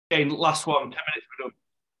Okay, last one, 10 minutes we're done.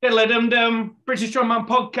 Diddle-dum-dum, British Strongman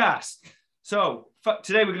podcast. So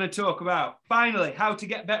today we're going to talk about, finally, how to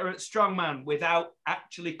get better at strongman without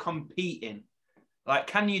actually competing. Like,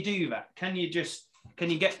 can you do that? Can you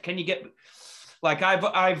get, like,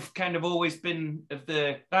 I've kind of always been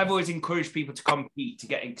I've always encouraged people to compete, to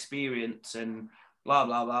get experience and blah,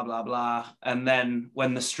 blah, blah, blah, blah. And then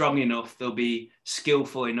when they're strong enough, they'll be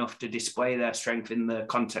skillful enough to display their strength in the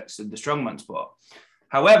context of the strongman sport.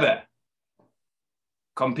 However,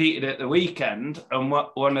 competed at the weekend, and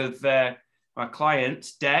one of my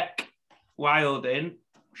clients, Deck Wilding,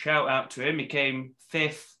 shout out to him, he came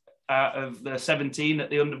 5th out of the 17 at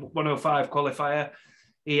the under 105 qualifier.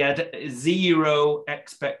 He had zero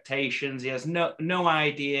expectations. He has no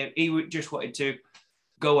idea. He just wanted to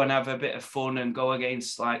go and have a bit of fun and go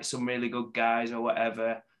against like some really good guys or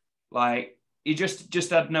whatever. Like, he just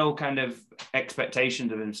had no kind of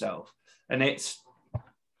expectations of himself. And it's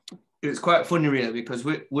quite funny, really, because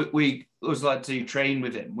we us lads who train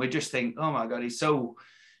with him, we just think, oh my God, he's so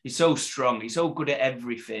strong, he's so good at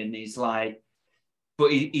everything. He's like,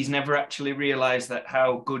 but he's never actually realised that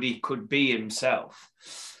how good he could be himself.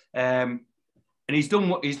 And he's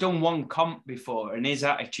done one comp before, and his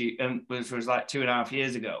attitude was like 2.5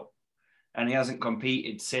 years ago, and he hasn't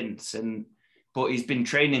competed since. But he's been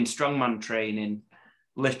training strongman training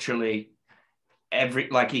literally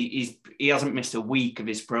he hasn't missed a week of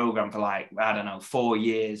his program for like, I don't know, 4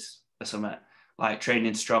 years or something, like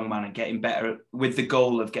training strongman and getting better with the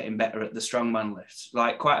goal of getting better at the strongman lifts.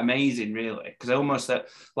 Like, quite amazing, really. Because almost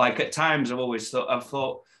like at times I've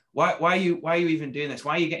thought, why are you even doing this?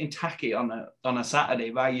 Why are you getting tacky on a Saturday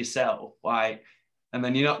by yourself? Like, and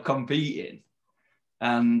then you're not competing.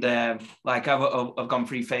 And like I've gone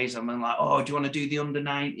through phases. I'm like, oh, do you want to do the under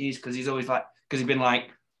 90s? Because he's always like, because he's been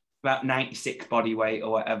like about 96 body weight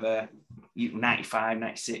or whatever, 95,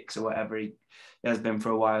 96 or whatever he has been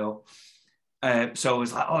for a while. So I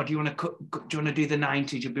was like, oh, do you want to do the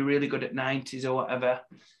 90s? You'll be really good at 90s or whatever.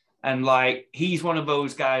 And like, he's one of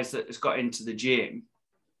those guys that has got into the gym,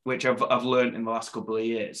 which I've learned in the last couple of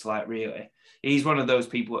years. Like, really, he's one of those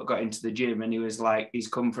people that got into the gym, and he was like, he's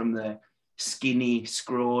come from the skinny,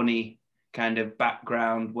 scrawny kind of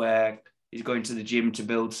background where he's going to the gym to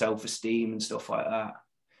build self-esteem and stuff like that.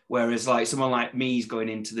 Whereas like someone like me is going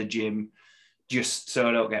into the gym just so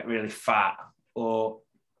I don't get really fat, or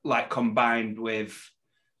like combined with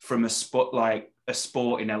from a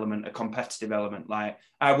sporting element, a competitive element. Like,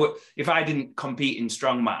 I would, if I didn't compete in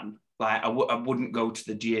strongman, like I wouldn't go to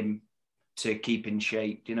the gym to keep in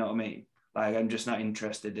shape. Do you know what I mean? Like, I'm just not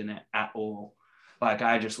interested in it at all. Like,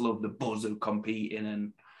 I just love the buzz of competing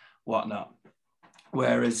and whatnot.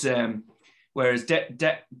 Whereas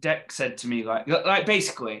Deck said to me, like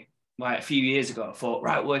basically, like a few years ago, I thought,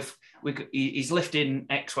 right, well, if he's lifting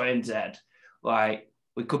X, Y, and Z, like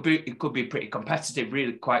it could be pretty competitive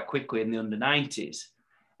really quite quickly in the under 90s.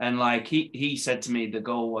 And like he said to me, the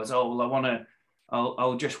goal was, oh, well,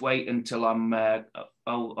 I'll just wait until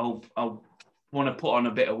I'll want to put on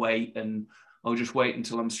a bit of weight, and I'll just wait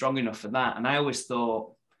until I'm strong enough for that. And I always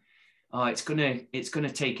thought, oh, it's gonna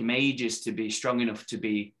take him ages to be strong enough to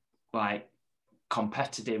be like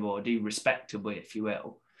competitive or do respectably, if you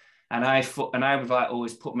will. And I would like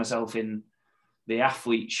always put myself in the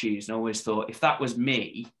athlete's shoes, and always thought, if that was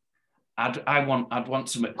me, I'd want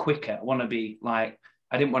something quicker. I want to be like,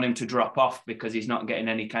 I didn't want him to drop off because he's not getting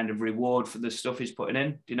any kind of reward for the stuff he's putting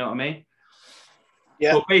in. Do you know what I mean?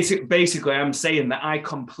 Yeah. But basically, I'm saying that I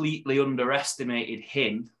completely underestimated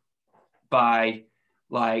him by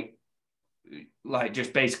like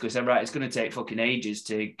just basically said, right, it's going to take fucking ages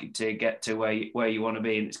to get to where you want to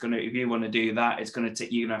be, and it's going to, if you want to do that, it's going to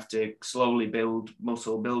take, you're going to have to slowly build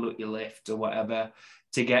muscle, build up your lift or whatever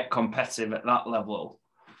to get competitive at that level.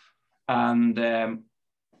 And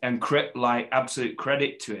like absolute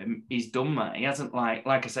credit to him, he's done that. He hasn't like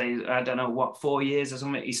I say, I don't know what, 4 years or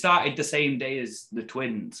something. He started the same day as the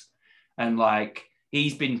twins, and like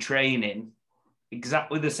he's been training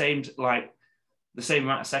exactly the same, like the same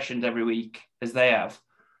amount of sessions every week as they have.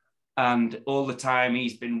 And all the time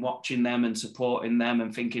he's been watching them and supporting them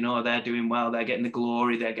and thinking, oh, they're doing well. They're getting the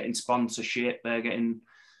glory. They're getting sponsorship. They're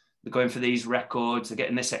going for these records. They're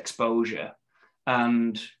getting this exposure.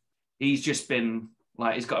 And he's just been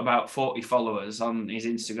like, he's got about 40 followers on his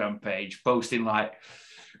Instagram page posting like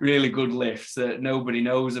really good lifts that nobody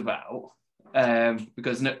knows about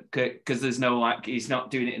because there's no, like, he's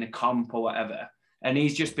not doing it in a comp or whatever. And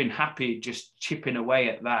he's just been happy just chipping away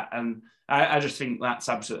at that. And I just think that's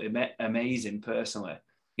absolutely amazing, personally.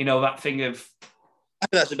 You know, that thing of... I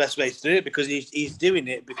think that's the best way to do it, because he's doing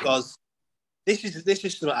it because this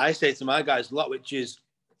is what I say to my guys a lot, which is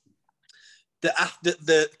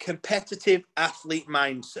the competitive athlete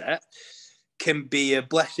mindset can be a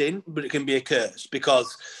blessing, but it can be a curse,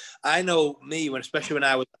 because I know me, especially when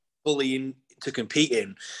I was fully into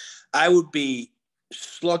competing, I would be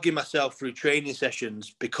slogging myself through training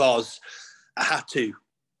sessions because I had to,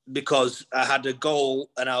 because I had a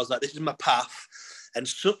goal and I was like, this is my path. And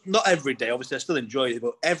so, not every day, obviously I still enjoyed it,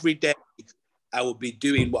 but every day I would be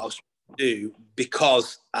doing what I was supposed to do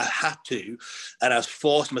because I had to, and I was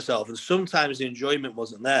forcing myself. And sometimes the enjoyment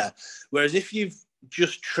wasn't there. Whereas if you've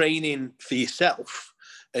just training for yourself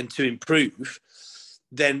and to improve,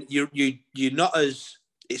 then you're not as,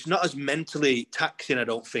 it's not as mentally taxing, I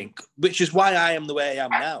don't think, which is why I am the way I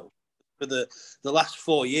am now. For the last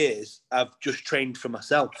 4 years, I've just trained for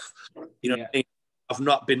myself. You know what I mean? I've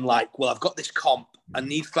not been like, well, I've got this comp, I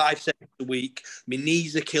need 5 sessions a week, my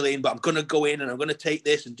knees are killing, but I'm going to go in and I'm going to take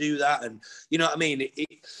this and do that. And you know what I mean?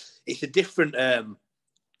 It's a different,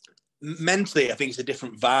 mentally, I think it's a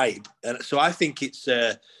different vibe. And so I think it's,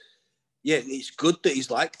 it's good that he's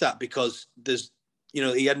like that, because there's,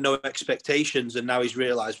 he had no expectations and now he's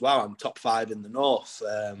realised, wow, I'm top 5 in the North.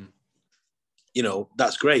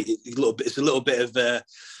 That's great. It's a little bit of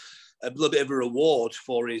a reward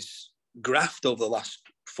for his graft over the last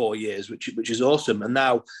 4 years, which is awesome. And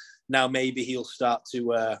now maybe he'll start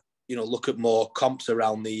to look at more comps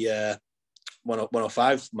around the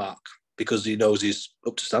 105 mark, because he knows he's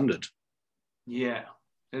up to standard. Yeah,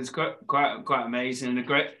 it's quite amazing, and a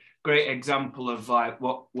great example of like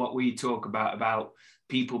what we talk about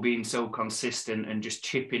people being so consistent and just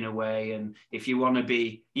chipping away. And if you want to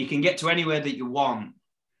be, you can get to anywhere that you want,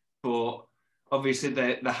 but obviously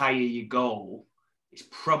the higher your goal, it's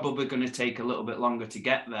probably going to take a little bit longer to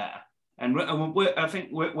get there. And I think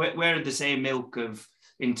we're the same ilk of,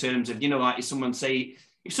 in terms of, like if someone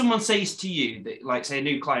says to you that, like say a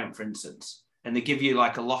new client, for instance, and they give you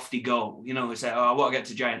like a lofty goal, they say, oh, I want to get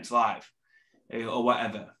to Giants Live or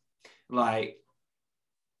whatever, like,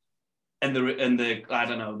 and the I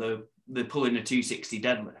don't know, they're pulling a 260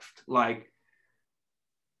 deadlift. Like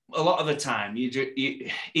a lot of the time,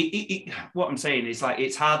 what I'm saying is, like,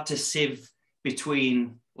 it's hard to sieve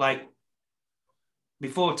between, like,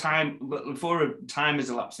 before time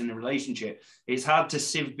has elapsed in a relationship, it's hard to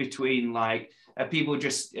sieve between, like,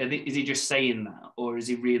 is he just saying that, or has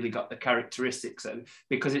he really got the characteristics of it?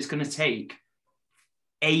 Because it's going to take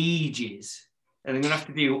ages, and they're going to have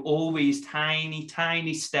to do all these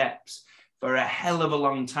tiny steps for a hell of a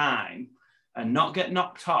long time and not get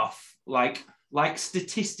knocked off. Like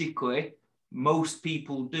statistically, most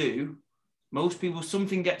people do.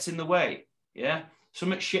 Something gets in the way. Yeah. So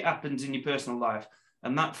much shit happens in your personal life,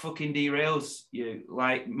 and that fucking derails you,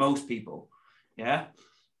 like most people. Yeah.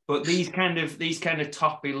 But these kind of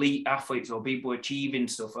top elite athletes or people achieving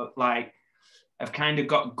stuff have kind of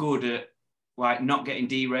got good at, like, not getting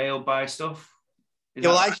derailed by stuff. I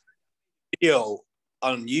saw a video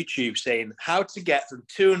on YouTube saying how to get from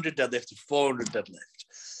 200 deadlift to 400 deadlift.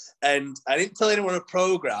 And I didn't tell anyone a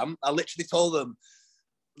program. I literally told them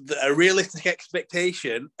a realistic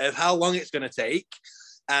expectation of how long it's going to take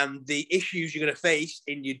and the issues you're going to face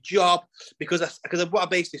in your job. Because of what I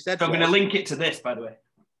basically said. So I'm going to link it to this, by the way.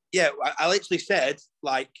 Yeah, I literally said,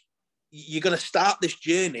 like, you're going to start this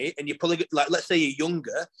journey and you're probably, like, let's say you're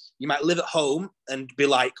younger, you might live at home and be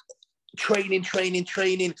like, training.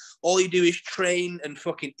 All you do is train and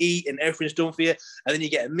fucking eat and everything's done for you. And then you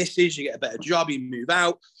get a missus, you get a better job, you move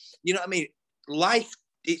out. You know what I mean? Life,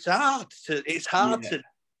 it's hard to,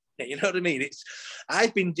 you know what I mean?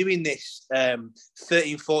 I've been doing this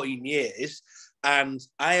 13, 14 years. And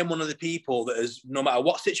I am one of the people that has, no matter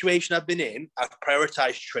what situation I've been in, I've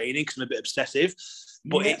prioritized training because I'm a bit obsessive.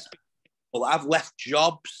 But I've left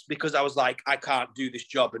jobs because I was like, I can't do this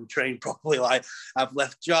job and train properly. Like, I've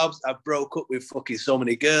left jobs. I've broke up with fucking so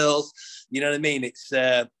many girls. You know what I mean? It's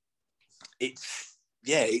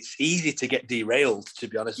easy to get derailed, to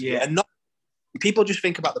be honest. Yeah. And not people just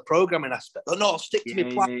think about the programming aspect. Oh no, I'll stick to my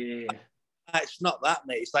plan. Yeah. It's not that,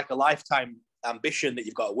 mate. It's like a lifetime ambition that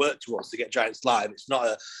you've got to work towards to get Giants Live. It's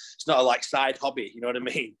not a like side hobby. You know what I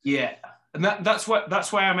mean? Yeah. And that's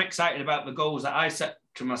why I'm excited about the goals that I set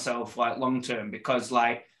to myself, like, long term, because,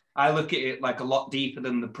 like, I look at it like a lot deeper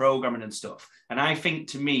than the programming and stuff. And I think,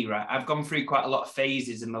 to me, right, I've gone through quite a lot of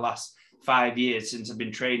phases in the last 5 years since I've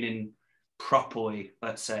been training properly,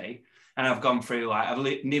 let's say. And I've gone through, like,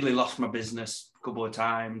 I've nearly lost my business a couple of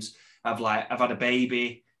times. I've had a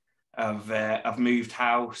baby. I've moved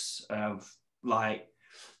house.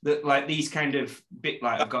 These kind of bit,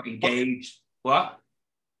 like, I've got engaged. What?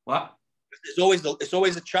 It's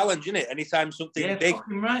always a challenge, isn't it? Anytime something big.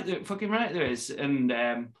 Fucking right there is. And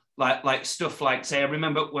like stuff like, say, I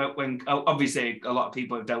remember when obviously a lot of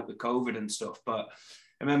people have dealt with COVID and stuff, but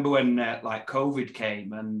I remember when like COVID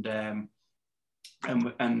came and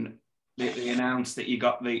they announced that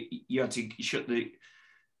you had to shut the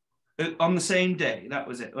on the same day. That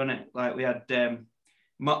was it, wasn't it? Like we had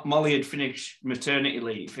Molly had finished maternity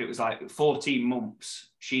leave. It was like 14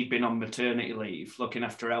 months she'd been on maternity leave looking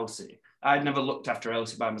after Elsie. I'd never looked after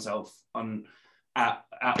Elsie by myself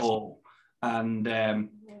at all. And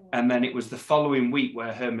then it was the following week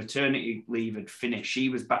where her maternity leave had finished. She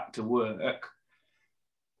was back to work,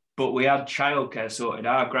 but we had childcare sorted.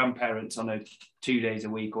 Our grandparents on her 2 days a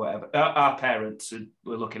week or whatever. Our parents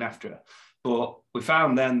were looking after her. But we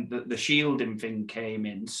found then that the shielding thing came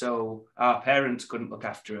in, so our parents couldn't look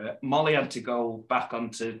after her. Molly had to go back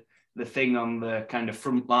onto the thing on the kind of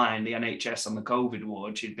front line, the NHS on the COVID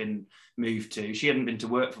ward she'd been moved to. She hadn't been to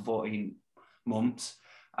work for 14 months.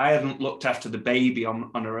 I hadn't looked after the baby on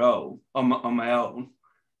my own.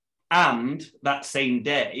 And that same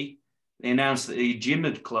day, they announced that the gym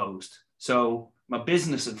had closed. So my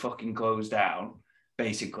business had fucking closed down,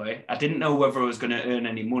 basically. I didn't know whether I was going to earn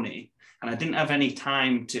any money. And I didn't have any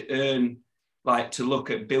time to earn, like to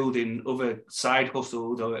look at building other side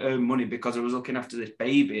hustles or earn money because I was looking after this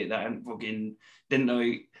baby that I fucking didn't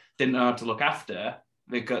know how to look after.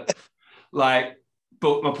 Because, like,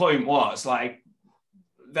 but my point was like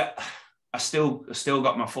that I still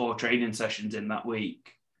got my 4 training sessions in that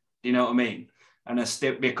week. Do you know what I mean? And I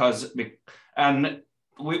still and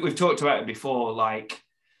we've talked about it before. Like,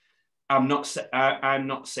 I'm not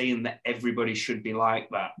saying that everybody should be like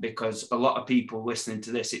that, because a lot of people listening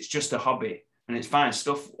to this, it's just a hobby and it's fine.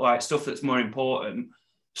 Stuff that's more important.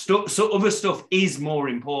 Other stuff is more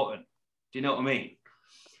important. Do you know what I mean?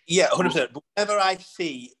 Yeah, 100%. But whenever I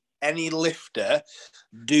see any lifter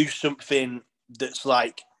do something that's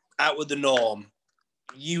like out of the norm,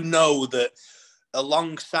 you know that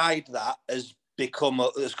alongside that has come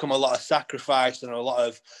a lot of sacrifice and a lot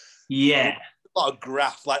of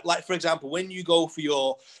graft. Like for example, when you go for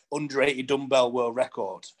your under 80 dumbbell world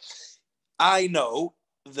record, I know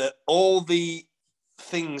that all the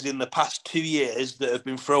things in the past 2 years that have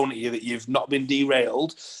been thrown at you, that you've not been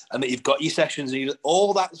derailed and that you've got your sessions, and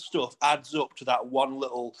all that stuff adds up to that one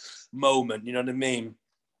little moment, you know what I mean?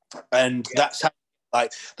 And that's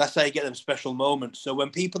how you get them special moments. So when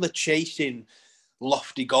people are chasing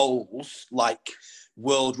lofty goals like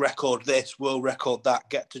world record this, world record that,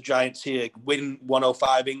 get to Giants here, win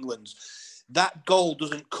 105 England's, that goal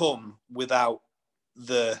doesn't come without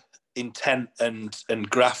the intent and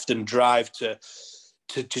graft and drive to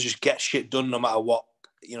just get shit done no matter what,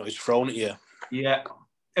 you know, is thrown at you. Yeah.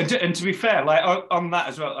 And to be fair, like on that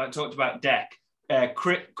as well, I talked about Deck.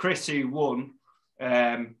 Chris, who won,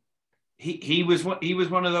 he was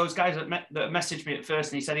one of those guys that messaged me at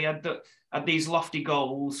first, and he said he had these lofty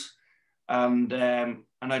goals, and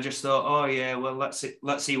I just thought, oh yeah, well let's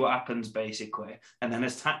see what happens, basically. And then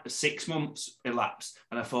as 6 months elapsed,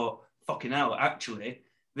 and I thought, fucking hell, actually,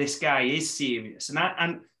 this guy is serious.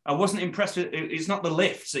 And I wasn't impressed with. It's not the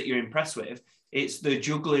lifts that you're impressed with. It's the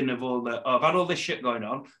juggling of all the. I've had all this shit going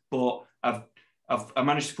on, but I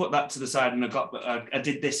managed to put that to the side, and I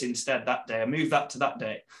did this instead that day. I moved that to that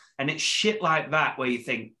day, and it's shit like that where you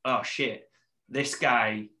think, oh shit, this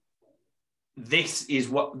guy. This is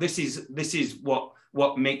what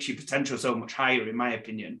makes your potential so much higher, in my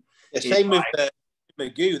opinion. Yeah, same with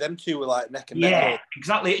Magoo. Them two were like neck and neck. Yeah,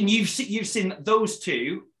 exactly. And you've seen those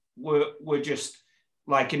two were just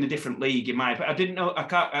like in a different league, in my opinion. I didn't know.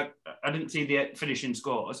 I didn't see the finishing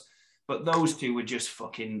scores, but those two were just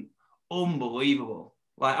fucking unbelievable.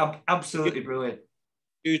 Like absolutely brilliant.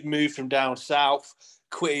 Dude moved from down south,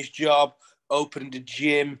 quit his job, opened a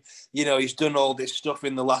gym. You know, he's done all this stuff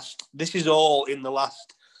this is all in the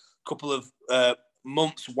last couple of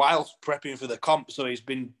months whilst prepping for the comp. So he's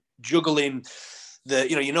been juggling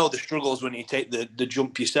the struggles when you take the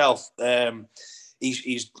jump yourself.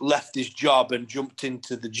 He's left his job and jumped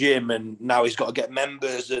into the gym, and now he's got to get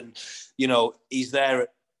members, and, you know, he's there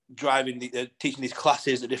driving, teaching these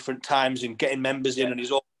classes at different times and getting members in, and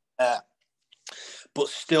he's all there, but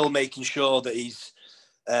still making sure that he's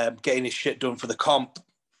getting his shit done for the comp.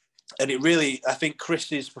 And it really, I think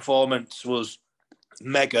Chris's performance was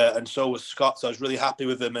mega, and so was Scott's. I was really happy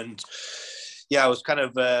with him, and yeah, I was kind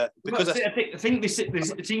of because I think they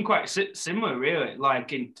seem quite similar, really.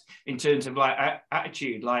 Like in terms of like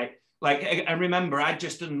attitude, like I remember I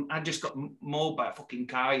just got mauled by a fucking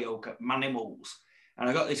car yoke at Manimals, and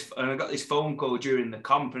I got this phone call during the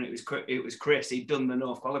comp, and it was Chris. He'd done the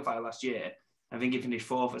North qualifier last year. I think he finished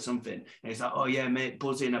 4th or something. And he's like, oh yeah, mate,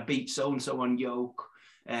 buzzing. I beat so-and-so on yoke.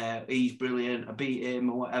 He's brilliant. I beat him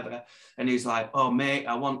or whatever. And he's like, oh, mate,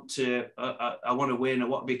 I want to win. I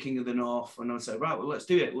want to be king of the north. And I was like, right, well, let's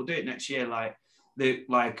do it. We'll do it next year.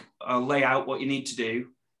 I'll lay out what you need to do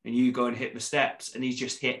and you go and hit the steps. And he's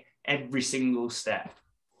just hit every single step.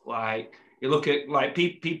 Like, you look at, like,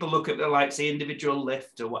 people look at the, like, say, individual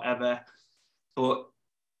lift or whatever, but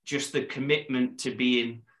just the commitment to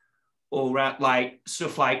being all right, like,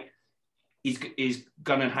 stuff like, he's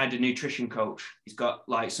gone and had a nutrition coach. He's got,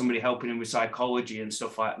 like, somebody helping him with psychology and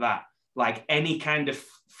stuff like that. Like, any kind of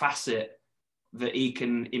facet that he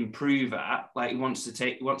can improve at, like, he wants to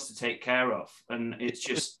take care of. And it's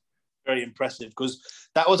just very impressive, because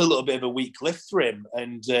that was a little bit of a weak lift for him.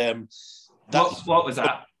 And what was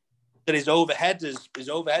that? That his overhead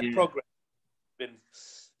progress has been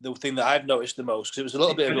the thing that I've noticed the most. It was a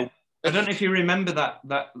little bit of a... I don't know if you remember that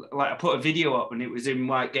like, I put a video up and it was him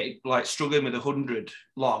like struggling with 100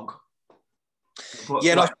 log.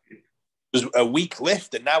 Yeah, like, it was a weak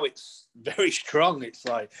lift and now it's very strong. It's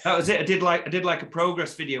like, that was it. I did like a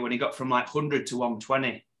progress video when he got from like 100 to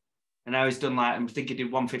 120, and now he's done, like, I think he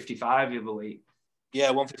did 155 the other week. Yeah,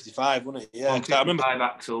 155, wasn't it? Yeah, 155 I remember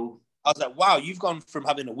axle. I was like, wow, you've gone from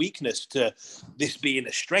having a weakness to this being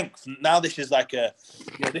a strength. Now this is like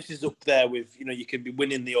this is up there with, you can be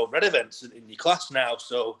winning the overhead events in your class now.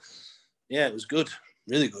 So, yeah, it was good,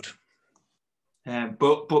 really good.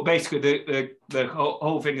 But basically, the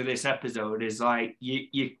whole thing of this episode is like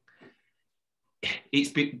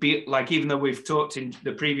it's like, even though we've talked in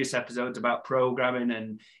the previous episodes about programming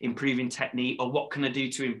and improving technique, or what can I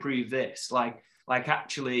do to improve this, like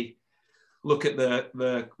actually look at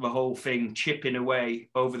the whole thing chipping away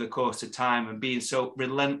over the course of time and being so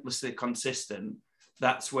relentlessly consistent.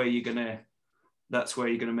 That's where you're gonna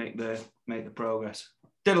make the progress.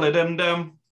 Diddle-a-dum-dum.